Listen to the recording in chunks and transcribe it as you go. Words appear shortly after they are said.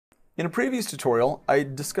In a previous tutorial, I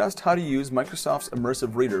discussed how to use Microsoft's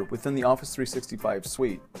Immersive Reader within the Office 365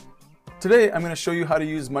 suite. Today, I'm going to show you how to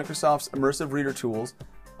use Microsoft's Immersive Reader tools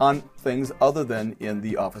on things other than in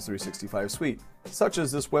the Office 365 suite, such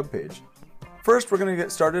as this web page. First, we're going to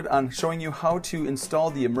get started on showing you how to install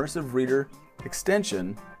the Immersive Reader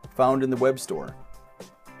extension found in the web store.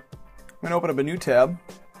 I'm going to open up a new tab,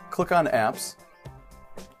 click on Apps,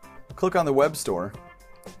 click on the web store,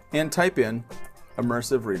 and type in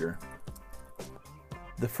Immersive Reader.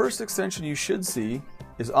 The first extension you should see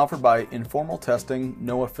is offered by Informal Testing,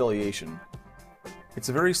 No Affiliation. It's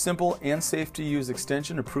a very simple and safe to use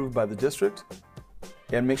extension approved by the district,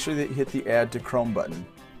 and make sure that you hit the Add to Chrome button.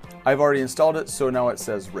 I've already installed it, so now it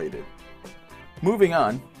says Rated. Moving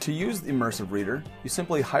on, to use the Immersive Reader, you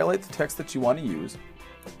simply highlight the text that you want to use,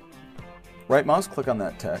 right mouse click on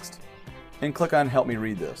that text, and click on Help Me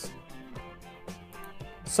Read This.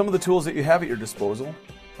 Some of the tools that you have at your disposal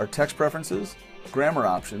are text preferences, grammar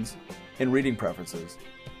options, and reading preferences.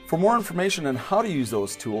 For more information on how to use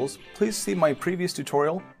those tools, please see my previous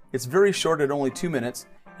tutorial. It's very short at only 2 minutes,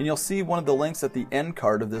 and you'll see one of the links at the end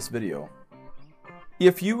card of this video.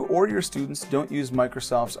 If you or your students don't use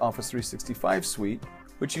Microsoft's Office 365 suite,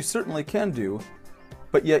 which you certainly can do,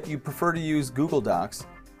 but yet you prefer to use Google Docs,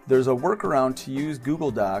 there's a workaround to use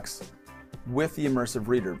Google Docs with the Immersive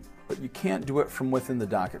Reader, but you can't do it from within the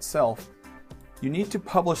doc itself. You need to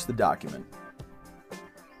publish the document.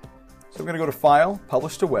 So I'm going to go to File,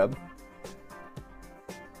 Publish to Web,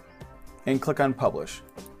 and click on Publish.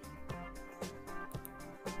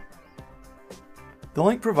 The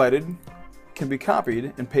link provided can be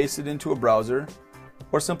copied and pasted into a browser,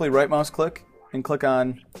 or simply right mouse click and click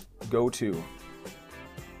on Go To.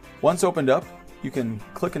 Once opened up, you can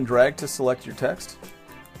click and drag to select your text,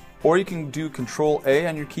 or you can do Control A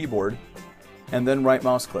on your keyboard and then right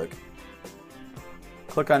mouse click.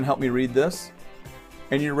 Click on Help Me Read This,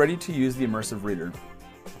 and you're ready to use the Immersive Reader.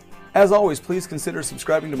 As always, please consider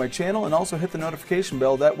subscribing to my channel and also hit the notification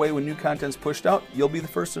bell. That way when new content's pushed out, you'll be the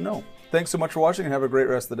first to know. Thanks so much for watching and have a great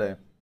rest of the day.